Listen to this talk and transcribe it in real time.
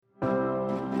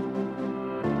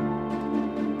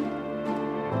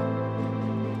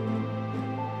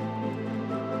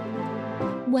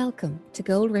Welcome to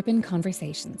Gold Ribbon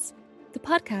Conversations, the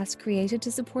podcast created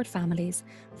to support families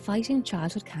fighting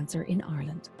childhood cancer in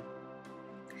Ireland.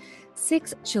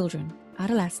 6 children,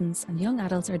 adolescents and young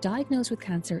adults are diagnosed with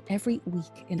cancer every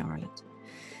week in Ireland.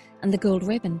 And the Gold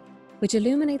Ribbon, which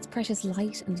illuminates precious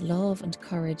light and love and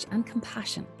courage and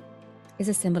compassion, is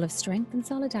a symbol of strength and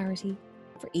solidarity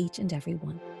for each and every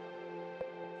one.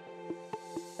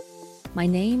 My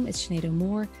name is Sinead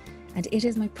O'Moore, and it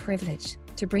is my privilege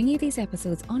to bring you these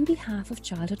episodes on behalf of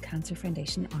Childhood Cancer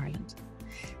Foundation Ireland,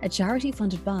 a charity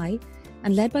funded by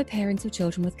and led by parents of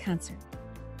children with cancer,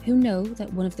 who know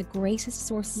that one of the greatest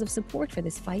sources of support for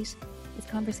this fight is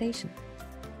conversation.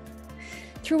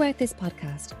 Throughout this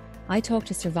podcast, I talk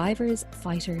to survivors,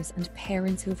 fighters and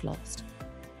parents who've lost,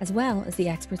 as well as the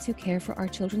experts who care for our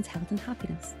children's health and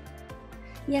happiness.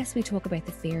 Yes, we talk about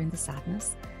the fear and the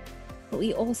sadness, but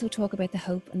we also talk about the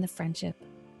hope and the friendship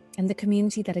and the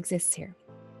community that exists here,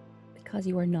 because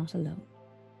you are not alone.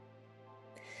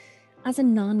 As a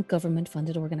non-government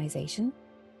funded organisation,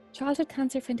 Childhood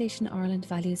Cancer Foundation Ireland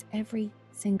values every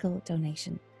single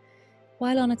donation,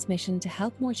 while on its mission to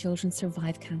help more children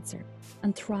survive cancer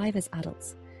and thrive as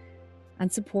adults,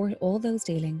 and support all those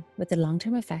dealing with the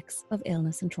long-term effects of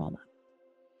illness and trauma.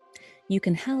 You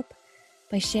can help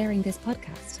by sharing this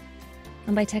podcast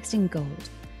and by texting GOLD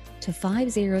to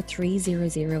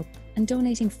 50300 and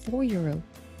donating €4,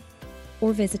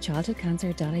 or visit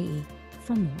childhoodcancer.ie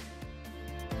for more.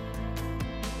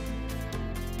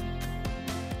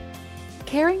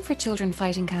 Caring for children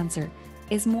fighting cancer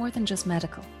is more than just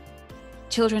medical.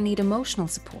 Children need emotional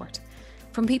support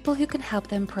from people who can help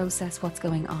them process what's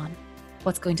going on,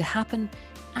 what's going to happen,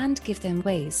 and give them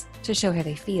ways to show how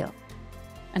they feel.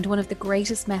 And one of the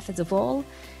greatest methods of all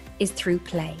is through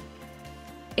play.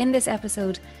 In this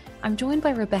episode, I'm joined by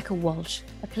Rebecca Walsh,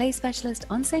 a play specialist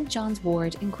on St. John's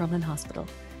Ward in Crumlin Hospital,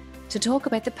 to talk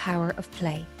about the power of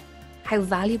play, how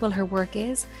valuable her work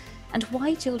is, and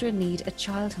why children need a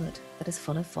childhood that is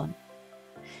full of fun.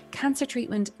 Cancer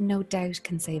treatment no doubt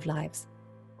can save lives,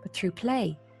 but through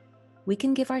play, we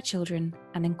can give our children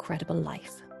an incredible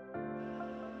life.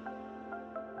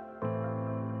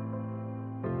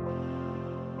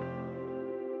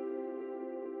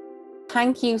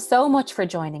 Thank you so much for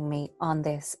joining me on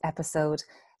this episode.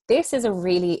 This is a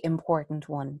really important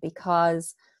one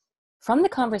because from the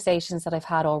conversations that I've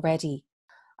had already,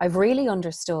 I've really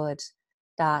understood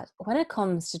that when it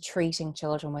comes to treating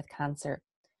children with cancer,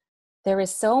 there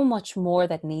is so much more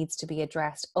that needs to be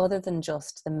addressed other than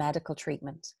just the medical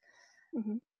treatment.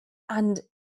 Mm-hmm. And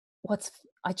what's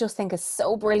I just think is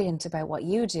so brilliant about what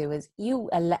you do is you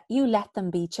let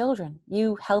them be children.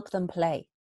 You help them play.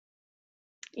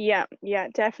 Yeah,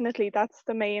 definitely. That's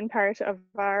the main part of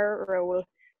our role.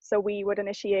 So we would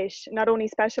initiate not only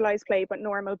specialised play, but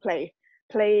normal play.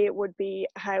 Play would be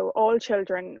how all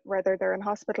children, whether they're in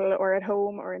hospital or at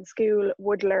home or in school,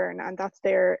 would learn. And that's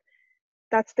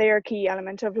their key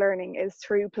element of learning, is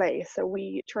through play. So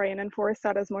we try and enforce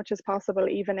that as much as possible,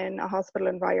 even in a hospital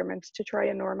environment, to try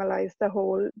and normalise the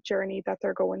whole journey that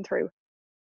they're going through.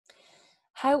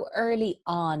 How early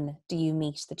on do you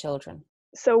meet the children?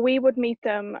 So we would meet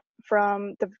them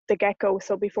from the get-go.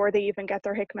 So before they even get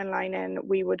their Hickman line in,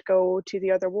 we would go to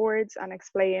the other wards and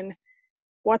explain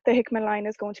what the Hickman line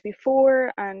is going to be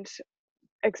for and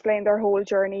explain their whole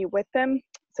journey with them.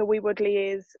 So we would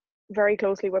liaise very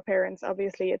closely with parents,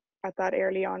 obviously at that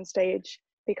early on stage,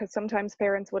 because sometimes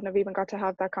parents wouldn't have even got to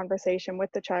have that conversation with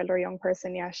the child or young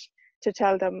person yet, to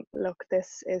tell them, look,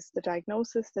 this is the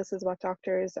diagnosis, this is what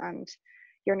doctors and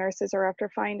your nurses are after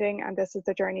finding, and this is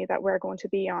the journey that we're going to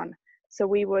be on. So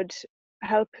we would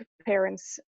help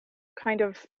parents kind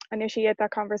of initiate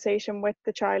that conversation with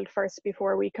the child first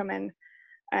before we come in,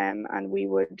 and we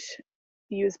would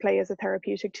use play as a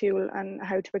therapeutic tool and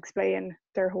how to explain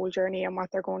their whole journey and what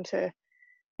they're going to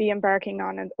be embarking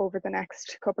on over the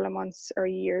next couple of months or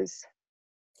years.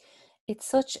 It's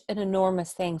such an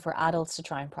enormous thing for adults to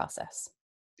try and process.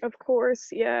 Of course,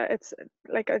 yeah, it's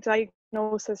like a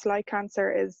diagnosis like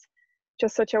cancer is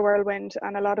just such a whirlwind,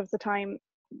 and a lot of the time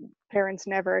parents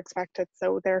never expect it.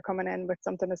 So they're coming in with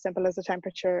something as simple as a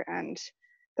temperature and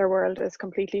their world is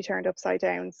completely turned upside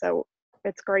down. So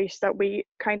it's great that we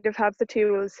kind of have the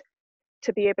tools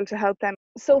to be able to help them.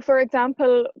 So for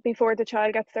example, before the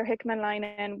child gets their Hickman line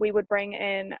in, we would bring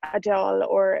in a doll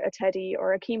or a teddy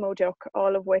or a chemo duck,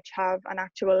 all of which have an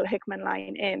actual Hickman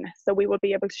line in. So we will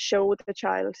be able to show the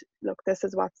child, look, this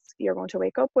is what you're going to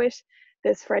wake up with.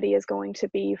 This Freddie is going to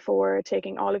be for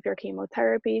taking all of your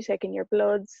chemotherapy, taking your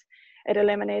bloods. It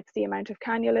eliminates the amount of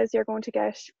cannulas you're going to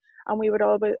get. And we would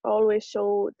always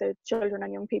show the children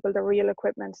and young people the real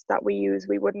equipment that we use.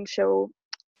 We wouldn't show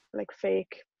like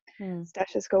fake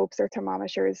stethoscopes or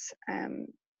thermometers.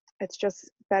 It's just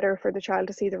better for the child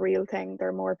to see the real thing.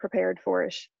 They're more prepared for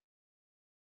it.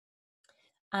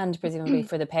 And presumably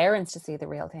for the parents to see the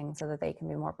real thing so that they can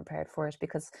be more prepared for it,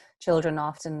 because children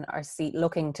often are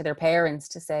looking to their parents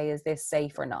to say, is this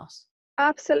safe or not?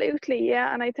 Absolutely,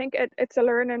 yeah. And I think it's a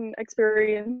learning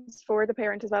experience for the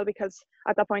parent as well, because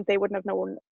at that point they wouldn't have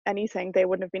known anything. They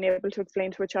wouldn't have been able to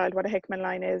explain to a child what a Hickman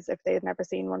line is if they had never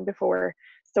seen one before.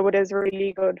 So it is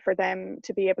really good for them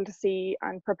to be able to see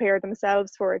and prepare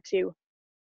themselves for it too.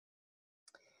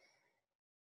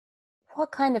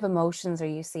 What kind of emotions are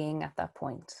you seeing at that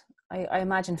point? I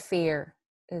imagine fear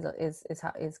is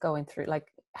going through. Like,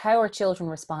 how are children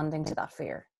responding to that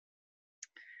fear?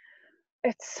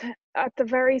 It's at the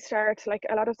very start, like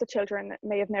a lot of the children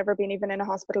may have never been even in a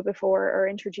hospital before or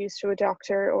introduced to a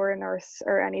doctor or a nurse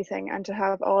or anything, and to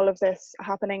have all of this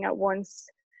happening at once,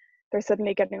 they're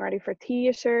suddenly getting ready for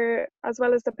theatre, as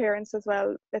well as the parents as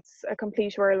well. It's a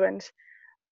complete whirlwind.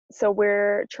 So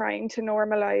we're trying to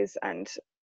normalize and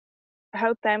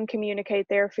help them communicate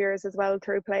their fears as well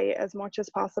through play as much as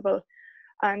possible.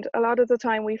 And a lot of the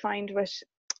time we find with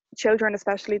children,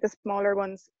 especially the smaller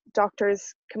ones,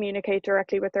 doctors communicate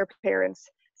directly with their parents.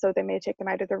 So they may take them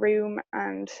out of the room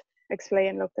and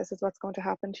explain, look, this is what's going to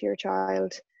happen to your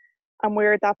child. And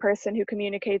we're that person who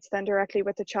communicates then directly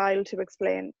with the child to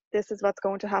explain, this is what's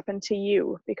going to happen to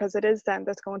you, because it is them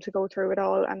that's going to go through it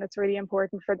all. And it's really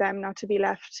important for them not to be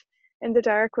left in the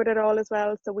dark with it all as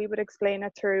well. So we would explain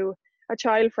it through a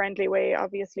child-friendly way.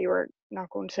 Obviously, we're not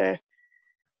going to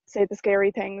say the scary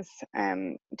things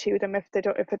to them if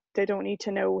they don't need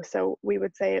to know. So we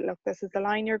would say, look, this is the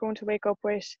line you're going to wake up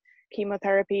with.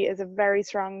 Chemotherapy is a very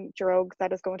strong drug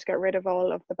that is going to get rid of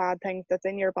all of the bad things that's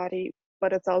in your body,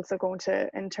 but it's also going to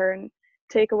in turn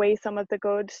take away some of the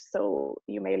good. So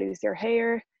you may lose your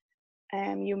hair,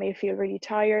 and you may feel really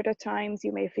tired at times,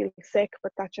 you may feel sick,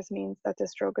 but that just means that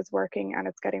this drug is working and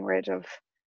it's getting rid of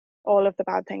all of the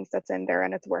bad things that's in there,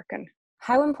 and it's working.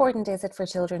 How important is it for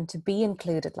children to be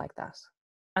included like that,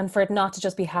 and for it not to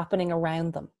just be happening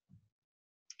around them?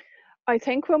 I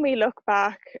think when we look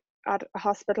back at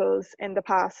hospitals in the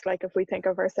past, like if we think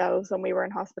of ourselves when we were in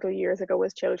hospital years ago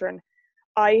as children,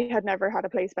 I had never had a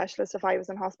play specialist if I was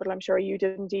in hospital. I'm sure you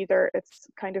didn't either. It's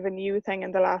kind of a new thing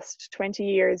in the last 20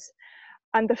 years.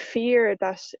 And the fear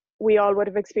that we all would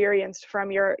have experienced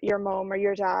from your mum or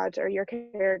your dad or your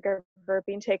caregiver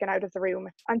being taken out of the room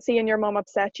and seeing your mum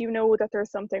upset, you know that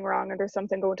there's something wrong and there's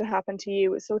something going to happen to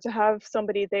you. So to have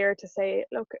somebody there to say,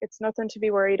 look, it's nothing to be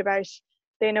worried about,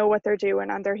 they know what they're doing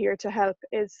and they're here to help,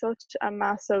 is such a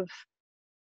massive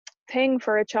thing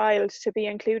for a child to be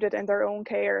included in their own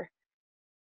care.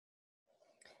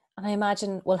 And I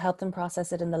imagine will help them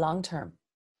process it in the long term.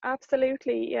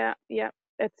 Absolutely, yeah.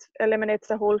 It eliminates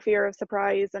the whole fear of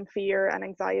surprise and fear and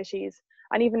anxieties.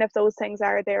 And even if those things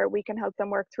are there, we can help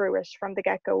them work through it from the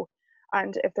get-go.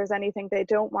 And if there's anything they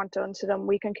don't want done to them,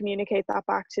 we can communicate that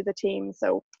back to the team.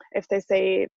 So if they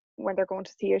say when they're going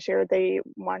to theatre they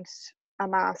want a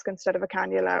mask instead of a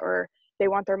cannula, or they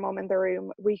want their mum in the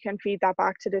room, we can feed that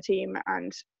back to the team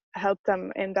and help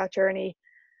them in that journey,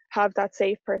 have that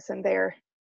safe person there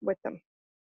with them.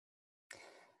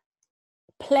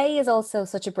 Play is also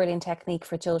such a brilliant technique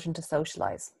for children to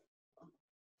socialize.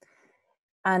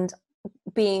 And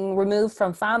being removed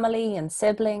from family and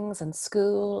siblings and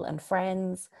school and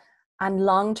friends and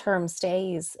long-term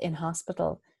stays in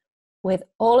hospital with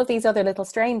all of these other little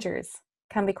strangers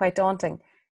can be quite daunting.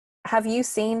 Have you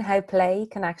seen how play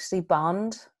can actually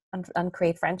bond and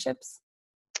create friendships?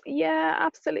 Yeah,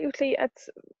 absolutely. It's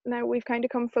now we've kind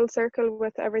of come full circle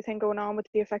with everything going on with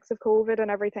the effects of COVID and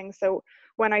everything. So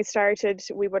when I started,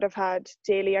 we would have had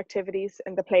daily activities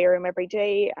in the playroom every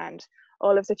day, and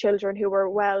all of the children who were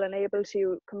well and able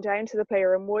to come down to the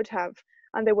playroom would have,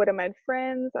 and they would have made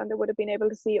friends, and they would have been able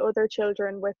to see other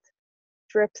children with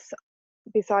drips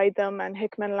beside them and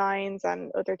Hickman lines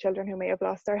and other children who may have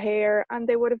lost their hair, and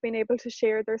they would have been able to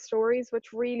share their stories,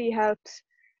 which really helped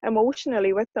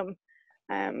emotionally with them.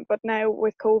 But now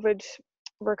with COVID,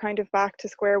 we're kind of back to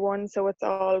square one. So it's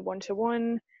all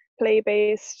one-to-one,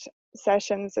 play-based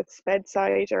sessions. It's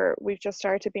bedside, or we've just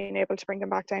started being able to bring them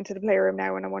back down to the playroom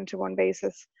now on a one-to-one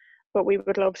basis. But we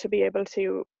would love to be able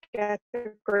to get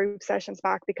the group sessions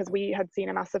back, because we had seen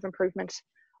a massive improvement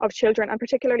of children, and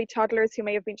particularly toddlers who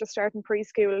may have been just starting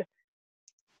preschool,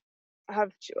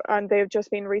 and they've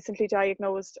just been recently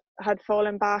diagnosed, had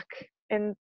fallen back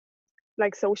in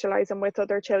like socializing with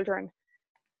other children.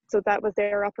 So that was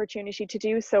their opportunity to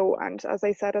do so. And as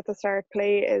I said at the start,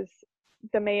 play is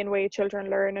the main way children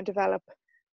learn and develop.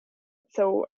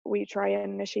 So we try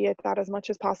and initiate that as much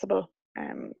as possible.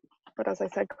 But as I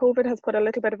said, COVID has put a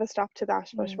little bit of a stop to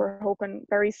that, but Mm. we're hoping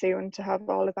very soon to have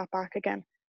all of that back again.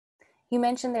 You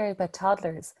mentioned there about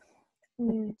toddlers.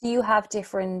 Mm. Do you have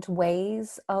different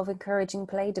ways of encouraging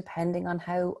play depending on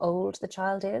how old the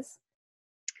child is?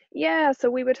 Yeah, so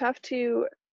we would have to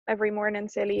every morning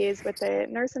say liaise with the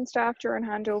nursing staff during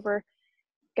handover,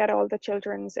 get all the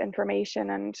children's information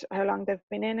and how long they've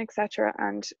been in, etc.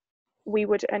 And we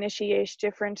would initiate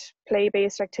different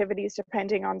play-based activities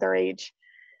depending on their age.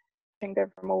 I think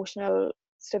their emotional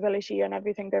stability and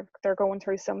everything they're going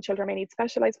through. Some children may need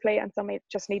specialized play and some may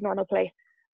just need normal play.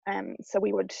 So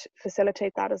we would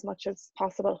facilitate that as much as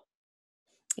possible.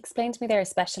 Explain to me there,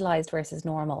 specialized versus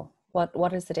normal.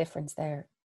 What is the difference there?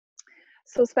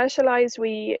 So specialized,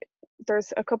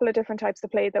 there's a couple of different types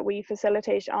of play that we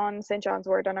facilitate on St. John's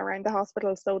Wort and around the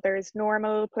hospital. So there's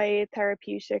normal play,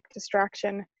 therapeutic,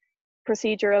 distraction,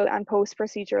 procedural and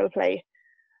post-procedural play.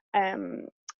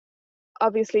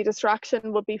 Obviously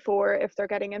distraction would be for if they're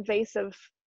getting invasive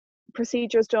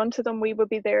procedures done to them, we would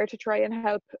be there to try and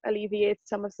help alleviate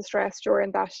some of the stress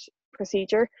during that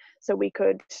procedure. So we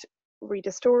could read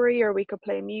a story, or we could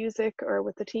play music, or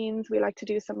with the teens we like to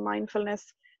do some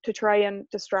mindfulness to try and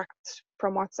distract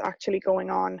from what's actually going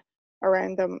on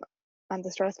around them and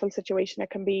the stressful situation it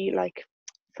can be, like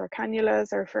for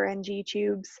cannulas or for NG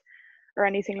tubes or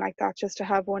anything like that. Just to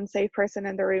have one safe person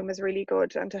in the room is really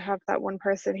good, and to have that one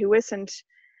person who isn't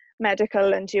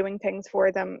medical and doing things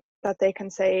for them that they can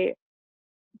say,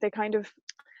 they kind of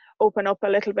open up a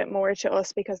little bit more to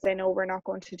us because they know we're not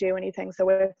going to do anything. So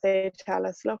if they tell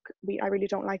us, look, I really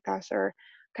don't like that, or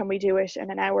can we do it in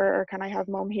an hour, or can I have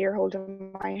mum here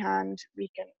holding my hand, we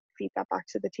can feed that back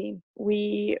to the team.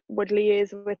 We would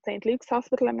liaise with St. Luke's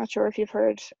Hospital. I'm not sure if you've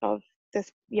heard of this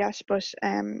yet, but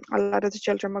a lot of the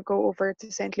children would go over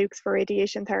to St. Luke's for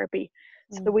radiation therapy.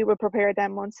 So we would prepare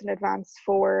them months in advance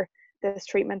for this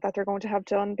treatment that they're going to have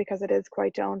done, because it is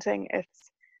quite daunting.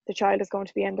 It's the child is going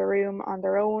to be in the room on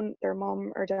their own, their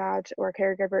mum or dad or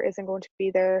caregiver isn't going to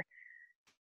be there,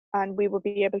 and we will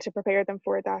be able to prepare them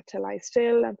for that, to lie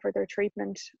still and for their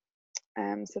treatment.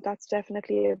 So that's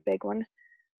definitely a big one.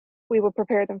 We would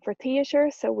prepare them for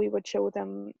theatre, so we would show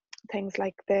them things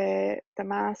like the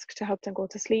mask to help them go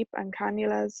to sleep, and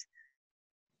cannulas,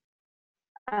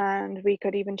 and we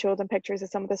could even show them pictures of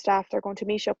some of the staff they're going to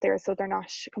meet up there, so they're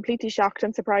not completely shocked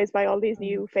and surprised by all these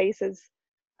new faces.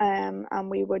 And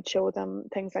we would show them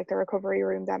things like the recovery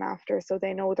room then after, so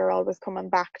they know they're always coming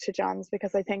back to John's,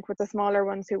 because I think with the smaller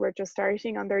ones who were just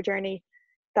starting on their journey,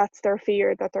 that's their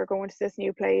fear, that they're going to this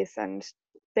new place and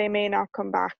they may not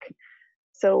come back.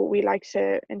 So we like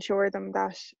to ensure them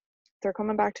that they're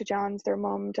coming back to John's, their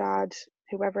mum, dad,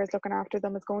 whoever is looking after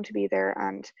them is going to be there,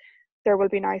 and there will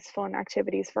be nice fun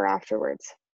activities for afterwards.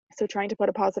 So trying to put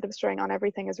a positive string on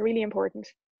everything is really important.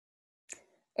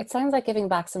 It sounds like giving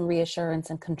back some reassurance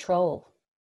and control.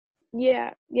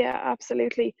 Yeah,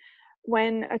 absolutely.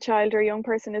 When a child or a young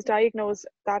person is diagnosed,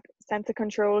 that sense of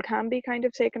control can be kind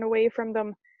of taken away from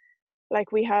them. Like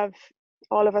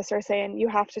all of us are saying, you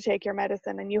have to take your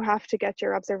medicine and you have to get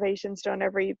your observations done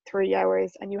every 3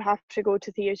 hours and you have to go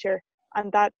to theatre.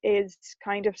 And that is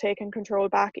kind of taking control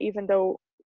back, even though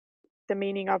the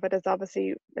meaning of it is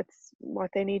obviously it's what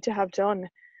they need to have done.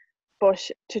 But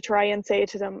to try and say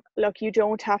to them, look, you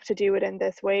don't have to do it in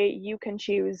this way. You can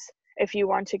choose if you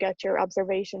want to get your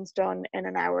observations done in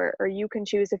an hour, or you can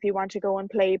choose if you want to go and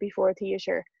play before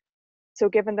theatre. So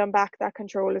giving them back that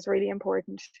control is really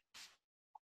important.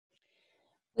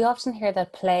 We often hear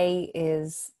that play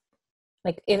is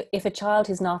like, if a child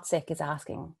who's not sick is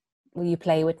asking, will you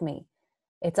play with me?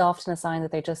 It's often a sign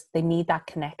that they need that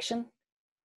connection.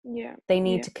 Yeah. They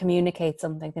need to communicate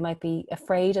something. They might be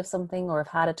afraid of something or have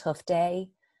had a tough day,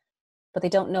 but they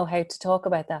don't know how to talk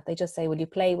about that. They just say, will you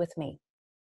play with me?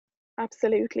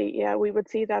 Absolutely. Yeah, we would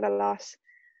see that a lot.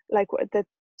 Like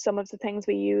some of the things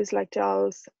we use, like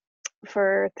dolls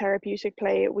for therapeutic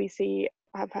play, we see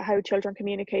how children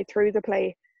communicate through the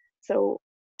play. So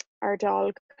our doll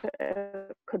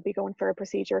could be going for a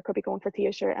procedure, could be going for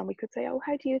theatre, and we could say, oh,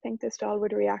 how do you think this doll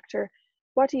would react, or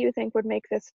what do you think would make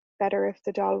this better if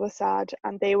the doll was sad?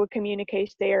 And they would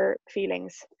communicate their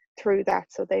feelings through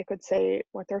that. So they could say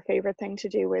what their favorite thing to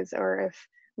do is, or if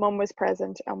mum was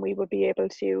present, and we would be able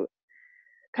to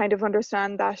kind of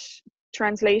understand that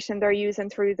translation they're using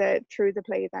through the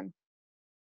play then.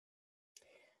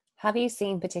 Have you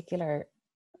seen particular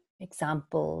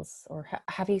examples, or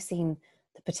have you seen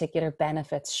the particular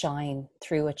benefits shine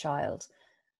through a child,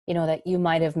 that you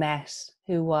might have met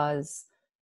who was,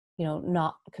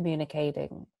 not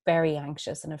communicating, very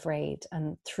anxious and afraid,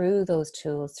 and through those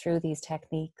tools, through these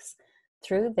techniques,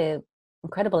 through the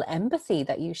incredible empathy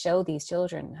that you show these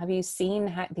children. Have you seen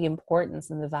how the importance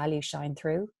and the value shine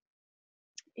through?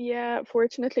 Yeah,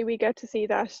 fortunately, we get to see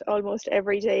that almost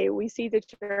every day. We see the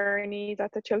journey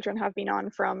that the children have been on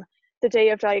from the day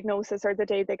of diagnosis or the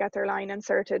day they get their line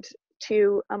inserted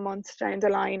to a month down the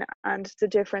line, and the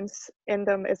difference in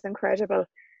them is incredible.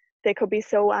 They could be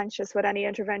so anxious with any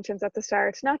interventions at the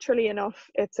start. Naturally enough,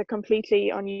 it's a completely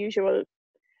unusual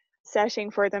setting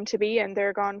for them to be in.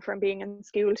 They're gone from being in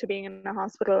school to being in a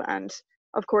hospital, and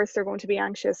of course, they're going to be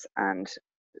anxious, and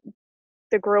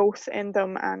the growth in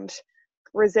them and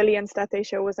resilience that they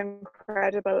show is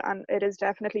incredible. And it is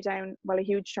definitely down, well, a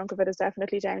huge chunk of it is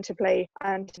definitely down to play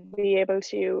and to be able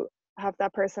to have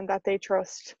that person that they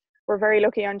trust. We're very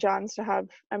lucky on John's to have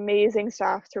amazing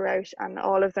staff throughout, and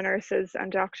all of the nurses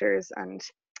and doctors and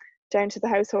down to the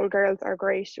household girls are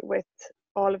great with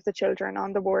all of the children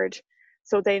on the ward,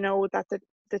 so they know that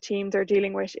the team they're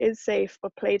dealing with is safe,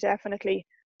 but play definitely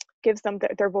gives them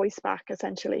their voice back,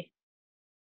 essentially.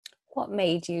 What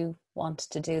made you want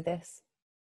to do this?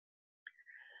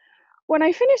 When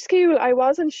I finished school, I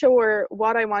wasn't sure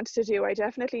what I wanted to do. I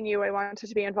definitely knew I wanted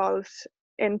to be involved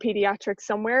in paediatrics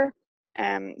somewhere.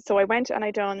 So I went and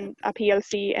I done a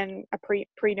PLC in a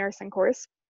pre-nursing course.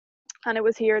 And it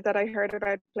was here that I heard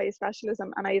about play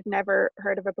specialism, and I had never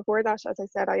heard of it before that. As I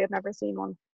said, I had never seen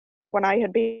one when I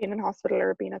had been in hospital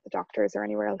or been at the doctor's or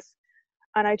anywhere else.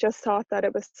 And I just thought that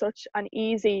it was such an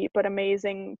easy but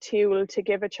amazing tool to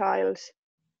give a child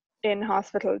in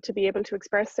hospital to be able to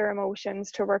express their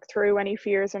emotions, to work through any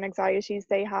fears and anxieties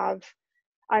they have,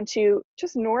 and to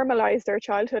just normalize their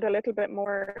childhood a little bit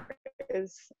more.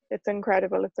 It's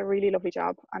incredible. It's a really lovely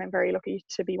job, and I'm very lucky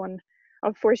to be one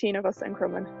of 14 of us in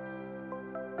Crumlin.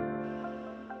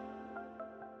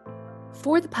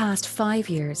 For the past 5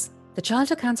 years, the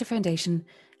Childhood Cancer Foundation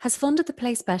has funded the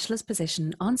play specialist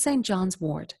position on St. John's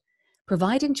Ward,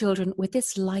 providing children with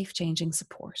this life-changing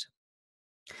support.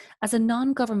 As a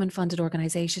non-government funded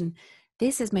organisation,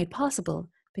 this is made possible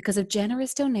because of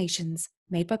generous donations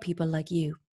made by people like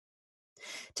you.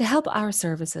 To help our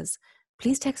services,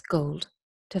 please text GOLD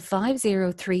to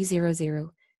 50300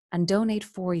 and donate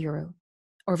 €4,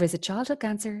 or visit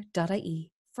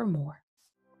childhoodcancer.ie for more.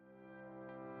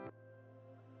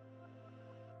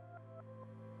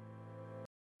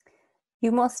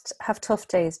 You must have tough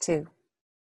days too.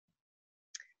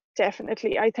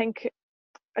 Definitely. I think,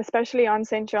 especially on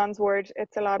St. John's Ward,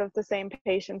 it's a lot of the same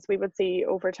patients we would see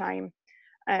over time.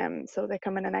 So they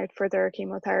come in and out for their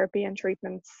chemotherapy and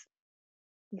treatments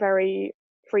very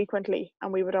frequently,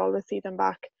 and we would always see them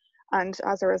back. And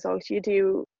as a result, you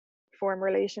do form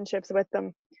relationships with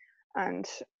them. And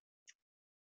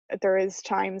there is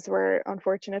times where,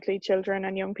 unfortunately, children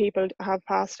and young people have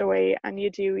passed away, and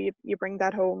you bring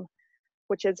that home,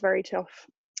 which is very tough.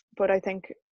 But I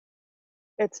think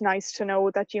it's nice to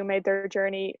know that you made their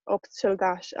journey up till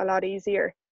that a lot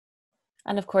easier.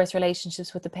 And of course,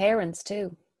 relationships with the parents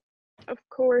too. Of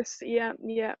course, yeah,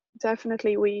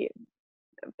 definitely.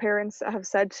 Parents have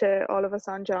said to all of us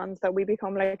on John's that we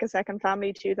become like a second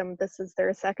family to them. This is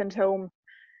their second home.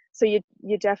 So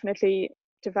you definitely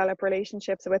develop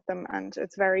relationships with them, and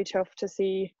it's very tough to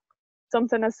see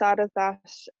something as sad as that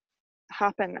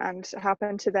happen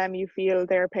to them. You feel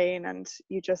their pain and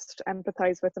you just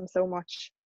empathize with them so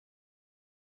much.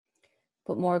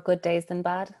 But more good days than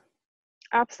bad?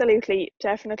 Absolutely,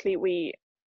 definitely. We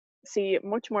see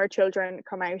much more children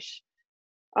come out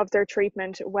of their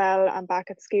treatment well and back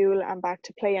at school and back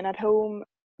to playing at home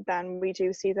than we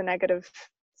do see the negative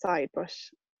side. But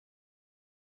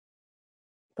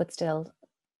still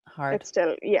hard. It's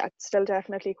still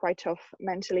definitely quite tough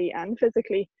mentally and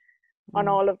physically on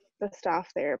all of the staff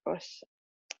there. But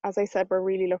as I said, we're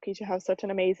really lucky to have such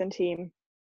an amazing team.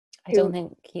 I don't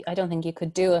think you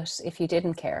could do it if you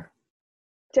didn't care.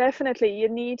 Definitely, you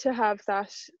need to have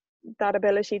that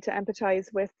ability to empathize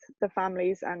with the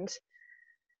families, and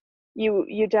you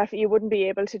wouldn't be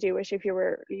able to do it if you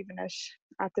were leaving it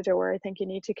at the door. I think you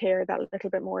need to care that little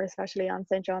bit more, especially on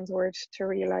St. John's Ward, to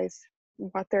realize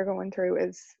what they're going through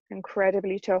is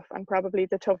incredibly tough and probably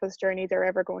the toughest journey they're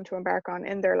ever going to embark on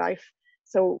in their life.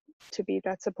 So to be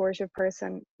that supportive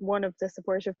person, one of the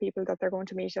supportive people that they're going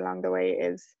to meet along the way,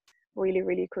 is really,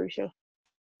 really crucial.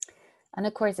 And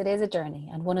of course, it is a journey.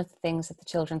 And one of the things that the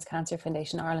Children's Cancer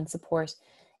Foundation Ireland support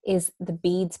is the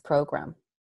Beads programme,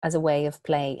 as a way of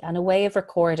play and a way of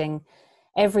recording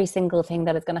every single thing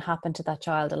that is going to happen to that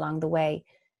child along the way.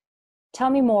 Tell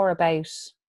me more about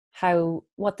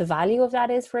what the value of that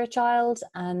is for a child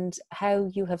and how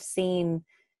you have seen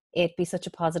it be such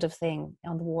a positive thing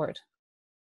on the ward.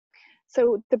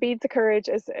 So the Beads of Courage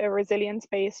is a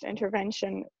resilience-based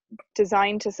intervention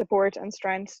designed to support and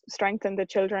strengthen the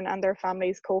children and their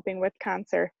families coping with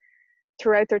cancer.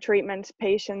 Throughout their treatment,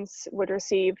 patients would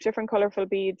receive different colourful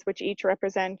beads, which each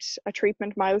represent a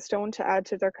treatment milestone to add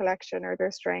to their collection or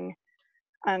their string.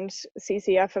 And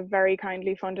CCF have very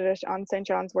kindly funded it on St.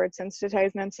 John's Wort since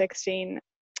 2016.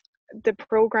 The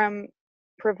programme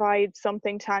provides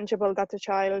something tangible that the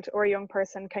child or young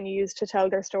person can use to tell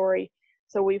their story.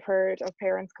 So we've heard of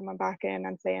parents coming back in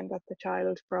and saying that the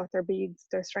child brought their beads,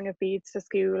 their string of beads to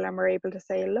school, and were able to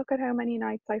say, look at how many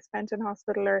nights I spent in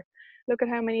hospital, or look at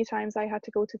how many times I had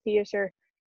to go to theatre.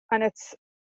 And it's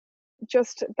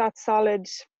just that solid,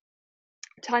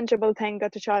 tangible thing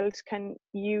that the child can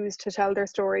use to tell their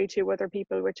story to other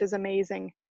people, which is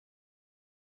amazing.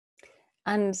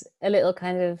 And a little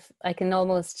kind of, I can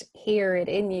almost hear it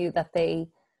in you that they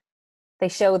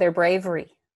show their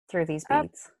bravery through these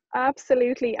beads.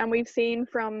 Absolutely. And we've seen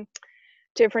from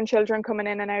different children coming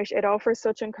in and out, it offers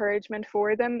such encouragement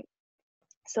for them.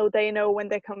 So they know when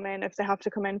they come in, if they have to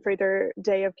come in for their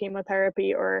day of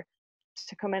chemotherapy or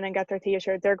to come in and get their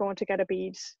theatre, they're going to get a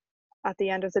bead at the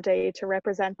end of the day to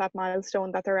represent that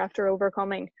milestone that they're after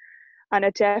overcoming. And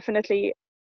it definitely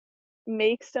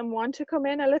makes them want to come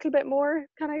in a little bit more,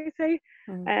 can I say?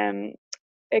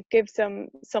 It gives them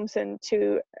something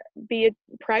to be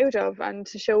proud of and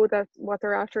to show that what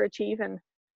they're after achieving,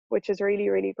 which is really,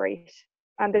 really great.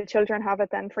 And the children have it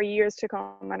then for years to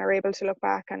come and are able to look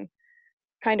back and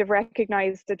kind of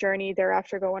recognize the journey they're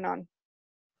after going on.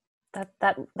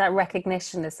 That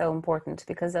recognition is so important,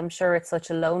 because I'm sure it's such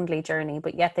a lonely journey,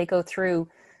 but yet they go through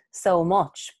so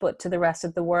much, but to the rest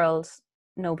of the world,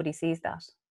 nobody sees that.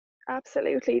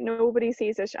 Absolutely, nobody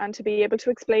sees it. And to be able to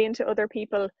explain to other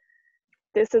people,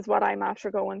 this is what I'm after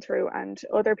going through, and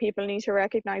other people need to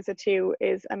recognize it too,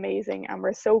 is amazing. And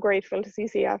we're so grateful to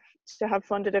CCF to have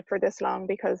funded it for this long,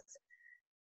 because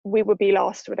we would be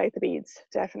lost without the beads,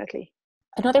 definitely.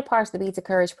 Another part of the Beads of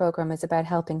Courage program is about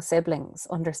helping siblings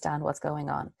understand what's going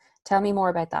on. Tell me more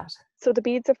about that. So the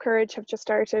Beads of Courage have just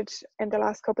started in the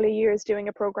last couple of years doing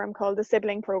a program called the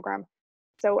Sibling Program.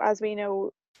 So as we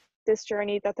know, this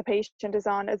journey that the patient is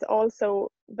on is also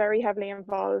very heavily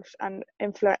involved and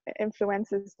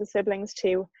influences the siblings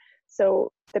too.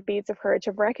 So the Beads of Courage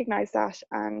have recognized that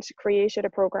and created a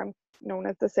program known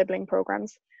as the Sibling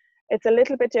Programs. It's a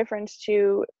little bit different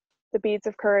to the Beads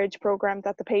of Courage program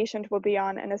that the patient will be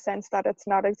on, in a sense that it's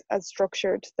not as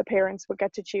structured. The parents will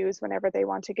get to choose whenever they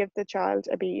want to give the child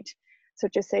a bead. So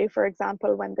just say, for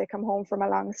example, when they come home from a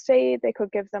long stay, they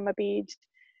could give them a bead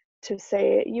to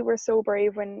say, you were so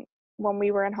brave when we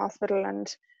were in hospital,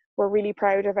 and we're really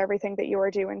proud of everything that you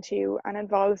are doing too, and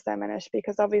involves them in it,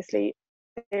 because obviously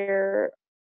they're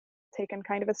taking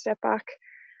kind of a step back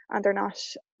and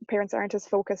parents aren't as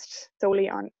focused solely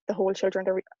on the whole children,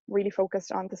 they're really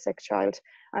focused on the sick child,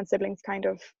 and siblings kind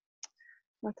of,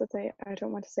 I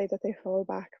don't want to say that they fall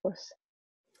back, but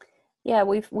yeah,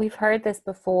 we've heard this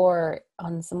before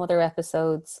on some other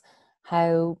episodes,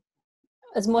 how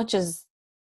as much as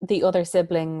the other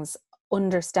siblings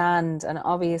understand and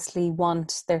obviously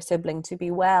want their sibling to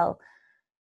be well,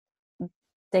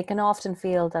 they can often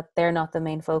feel that they're not the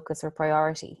main focus or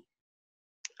priority.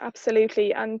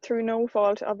 Absolutely. And through no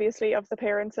fault, obviously, of the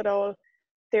parents at all,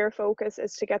 their focus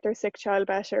is to get their sick child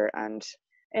better. And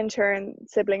in turn,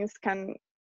 siblings can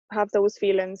have those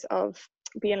feelings of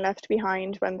being left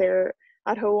behind when they're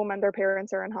at home and their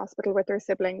parents are in hospital with their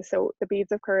siblings. So the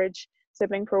Beads of Courage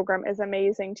sibling program is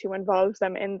amazing to involve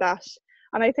them in that.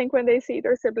 And I think when they see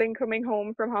their sibling coming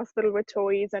home from hospital with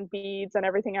toys and beads and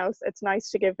everything else, it's nice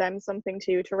to give them something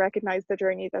to recognize the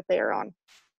journey that they are on.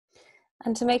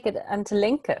 And to make it, and to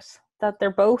link it, that they're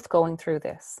both going through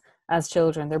this as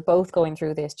children. They're both going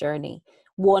through this journey.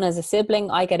 One, as a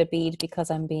sibling, I get a bead because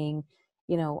I'm being,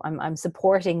 I'm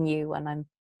supporting you and I'm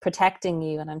protecting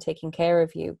you and I'm taking care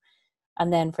of you.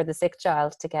 And then for the sick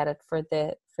child to get it for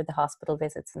the hospital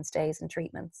visits and stays and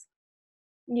treatments.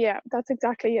 Yeah, that's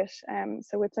exactly it.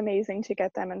 So it's amazing to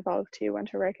get them involved too, and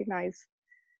to recognize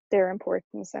their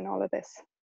importance in all of this.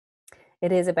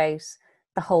 It is about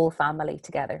the whole family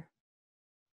together.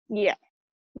 Yeah,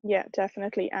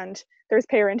 definitely. And there's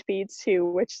parent beads too,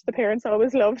 which the parents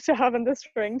always love to have in the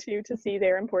string too, to see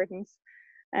their importance.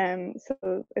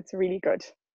 So it's really good.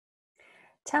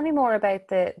 Tell me more about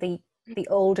the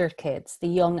older kids, the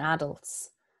young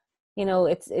adults.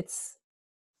 It's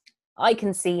I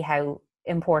can see how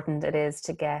important it is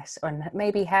to get, or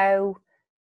maybe how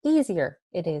easier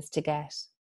it is to get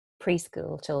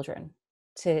preschool children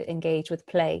to engage with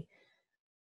play.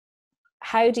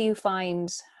 How do you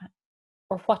find,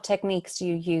 or what techniques do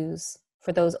you use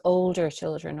for those older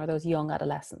children or those young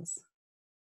adolescents?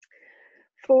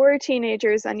 For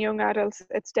teenagers and young adults,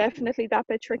 it's definitely that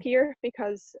bit trickier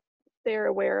because they're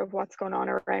aware of what's going on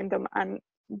around them. And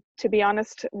to be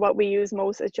honest, what we use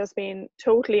most is just being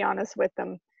totally honest with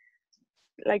them.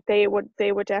 Like they would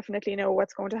definitely know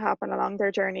what's going to happen along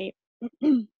their journey.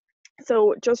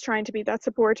 So just trying to be that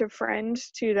supportive friend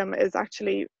to them is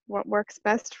actually what works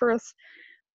best for us.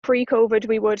 Pre-COVID,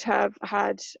 we would have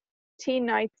had teen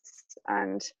nights,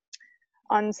 and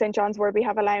on St. John's Ward we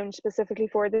have a lounge specifically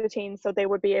for the teens, so they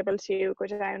would be able to go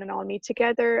down and all meet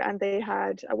together, and they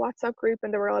had a WhatsApp group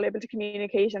and they were all able to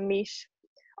communicate and meet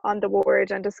on the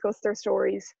ward and discuss their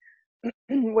stories,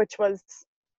 which was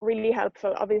really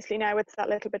helpful. Obviously now it's that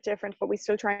little bit different, but we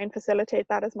still try and facilitate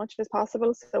that as much as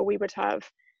possible. So we would have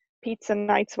pizza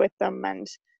nights with them, and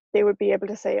they would be able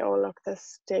to say, oh look,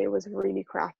 this day was really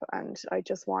crap and I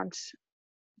just want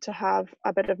to have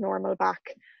a bit of normal back,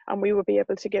 and we would be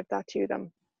able to give that to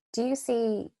them. Do you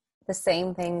see the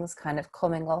same things kind of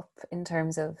coming up in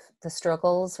terms of the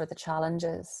struggles or the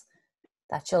challenges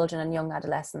that children and young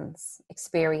adolescents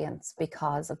experience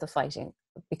because of fighting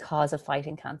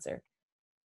cancer?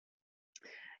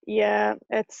 Yeah,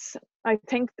 I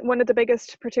think one of the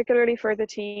biggest, particularly for the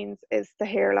teens, is the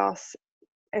hair loss.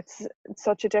 It's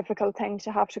such a difficult thing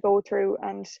to have to go through,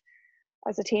 and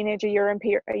as a teenager,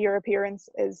 your appearance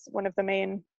is one of the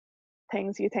main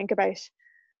things you think about,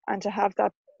 and to have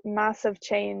that massive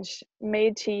change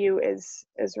made to you is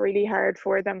really hard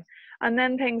for them. And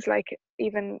then things like,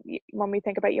 even when we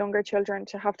think about younger children,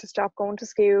 to have to stop going to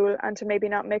school and to maybe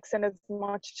not mix in as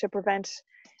much to prevent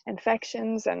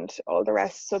infections and all the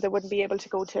rest, so they wouldn't be able to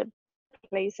go to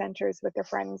play centres with their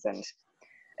friends, and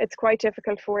it's quite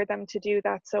difficult for them to do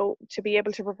that. So to be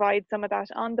able to provide some of that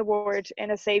on the ward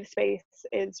in a safe space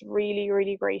is really,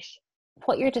 really great.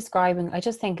 What you're describing, I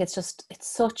just think it's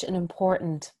such an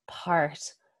important part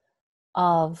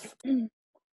of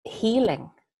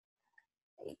healing.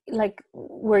 Like,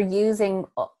 we're using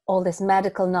all this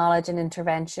medical knowledge and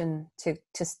intervention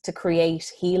to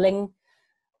create healing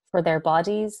for their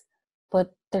bodies,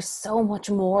 but there's so much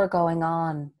more going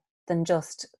on than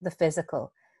just the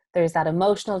physical. There's that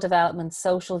emotional development,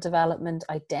 social development,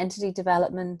 identity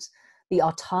development, the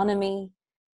autonomy,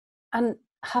 and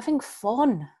having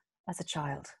fun as a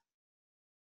child.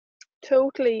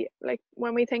 Totally. Like,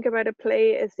 when we think about it,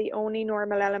 play is the only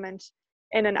normal element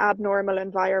in an abnormal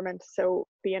environment. So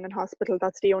being in hospital,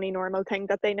 that's the only normal thing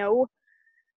that they know.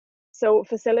 So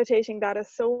facilitating that is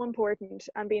so important,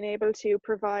 and being able to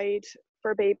provide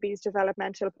for babies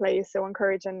developmental play, so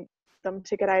encouraging them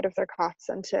to get out of their cots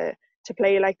and to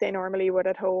play like they normally would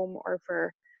at home, or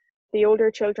for the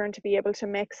older children to be able to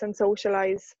mix and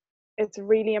socialize, it's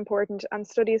really important. And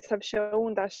studies have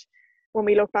shown that when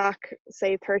we look back,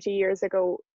 say 30 years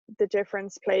ago, the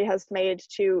difference play has made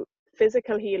to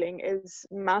physical healing is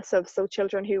massive. So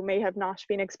children who may have not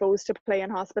been exposed to play in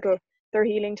hospital, their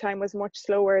healing time was much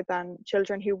slower than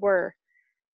children who were.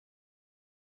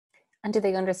 And do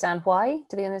they understand why?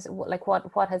 Do they understand, like, what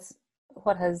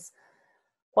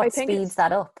speeds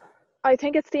that up? I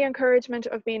think it's the encouragement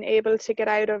of being able to get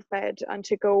out of bed and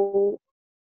to go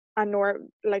and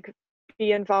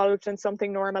be involved in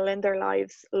something normal in their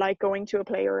lives, like going to a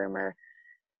playroom or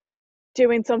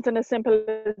doing something as simple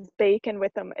as baking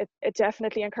with them. It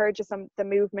definitely encourages them, the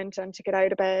movement, and to get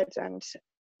out of bed and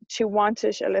to want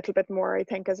it a little bit more, I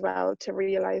think, as well, to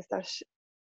realize that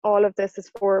all of this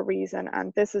is for a reason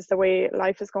and this is the way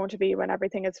life is going to be when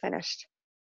everything is finished.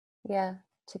 Yeah,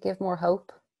 to give more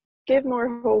hope. Give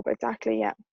more hope, exactly,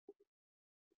 yeah.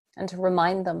 And to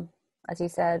remind them, as you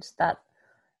said, that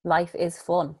life is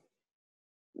fun.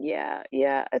 Yeah,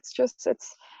 it's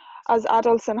as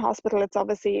adults in hospital, it's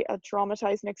obviously a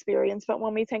traumatizing experience, but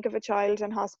when we think of a child in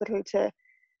hospital, to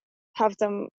have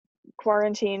them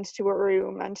quarantined to a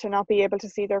room and to not be able to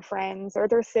see their friends or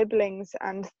their siblings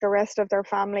and the rest of their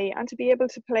family, and to be able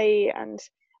to play and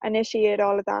initiate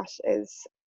all of that,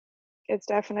 it's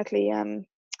definitely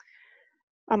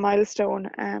a milestone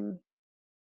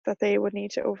that they would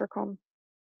need to overcome.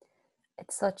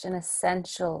 It's such an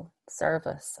essential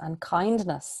service and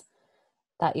kindness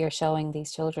that you're showing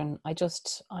these children.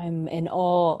 I'm in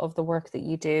awe of the work that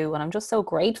you do, and I'm just so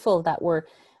grateful that we're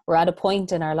at a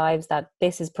point in our lives that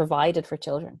this is provided for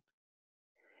children.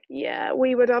 Yeah,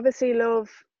 we would obviously love,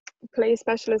 play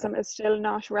specialism is still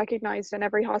not recognised in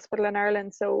every hospital in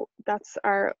Ireland, so that's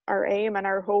our aim and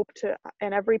our hope, to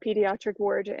in every paediatric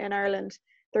ward in Ireland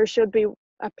there should be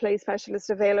a play specialist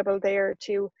available there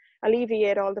to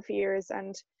alleviate all the fears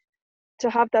and to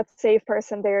have that safe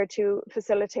person there to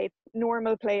facilitate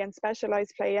normal play and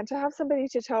specialized play, and to have somebody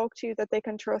to talk to that they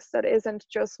can trust that isn't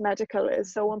just medical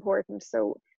is so important.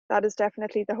 So that is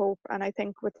definitely the hope. And I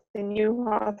think with the new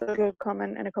hospital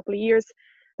coming in a couple of years,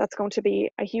 that's going to be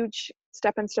a huge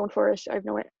stepping stone for it.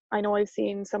 I know I've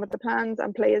seen some of the plans,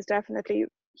 and play is definitely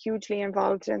hugely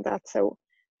involved in that. So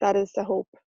that is the hope.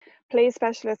 Play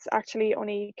specialists actually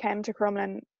only came to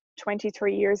Crumlin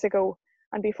 23 years ago.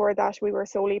 And before that, we were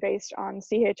solely based on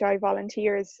CHI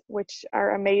volunteers, which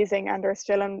are amazing, and they're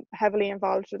still heavily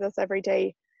involved with us every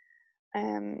day.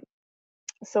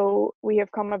 So we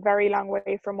have come a very long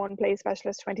way from one play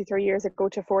specialist 23 years ago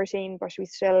to 14, but we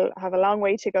still have a long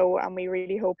way to go, and we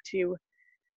really hope to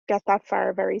get that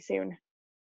far very soon.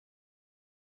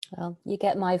 Well, you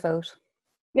get my vote.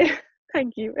 Yeah,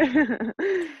 thank you.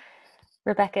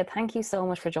 Rebecca, thank you so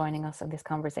much for joining us in this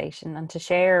conversation and to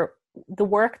share the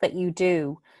work that you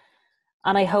do.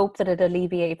 And I hope that it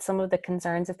alleviates some of the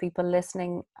concerns of people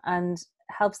listening and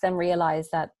helps them realize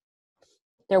that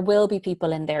there will be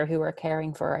people in there who are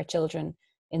caring for our children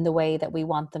in the way that we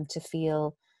want them to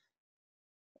feel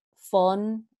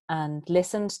fun and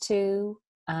listened to,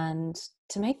 and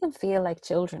to make them feel like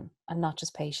children and not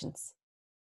just patients.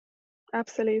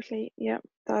 Absolutely. Yeah,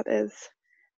 that is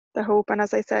the hope. And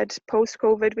as I said,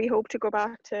 post-COVID, we hope to go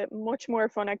back to much more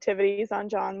fun activities on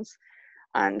John's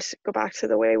and go back to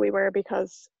the way we were,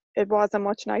 because it was a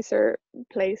much nicer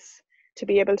place to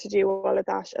be able to do all of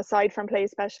that. Aside from play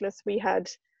specialists, we had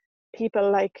people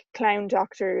like clown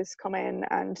doctors come in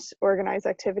and organize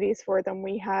activities for them.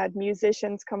 We had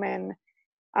musicians come in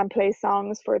and play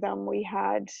songs for them. We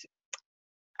had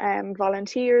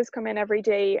volunteers come in every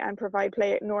day and provide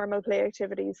normal play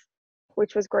activities,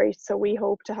 which was great. So we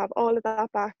hope to have all of that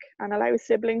back and allow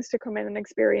siblings to come in and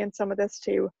experience some of this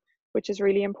too, which is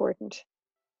really important.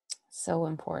 So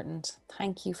important.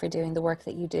 Thank you for doing the work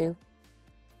that you do.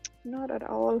 Not at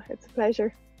all. It's a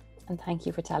pleasure. And thank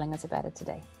you for telling us about it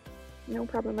today. No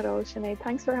problem at all, Sinead.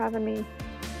 Thanks for having me.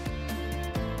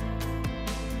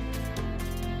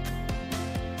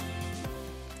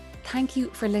 Thank you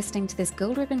for listening to this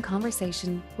Gold Ribbon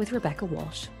conversation with Rebecca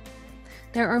Walsh.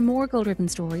 There are more Gold Ribbon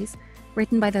stories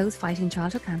written by those fighting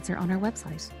childhood cancer on our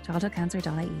website,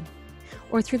 childhoodcancer.ie,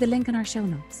 or through the link in our show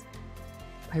notes.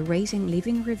 By rating,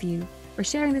 leaving a review, or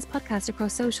sharing this podcast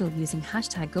across social using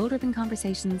hashtag Gold Ribbon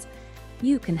Conversations,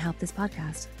 you can help this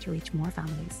podcast to reach more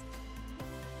families.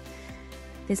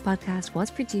 This podcast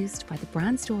was produced by the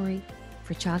Brand Story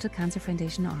for Childhood Cancer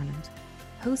Foundation Ireland,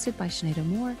 hosted by Sinead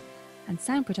O'Moore, and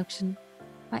sound production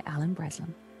by Alan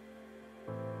Breslin.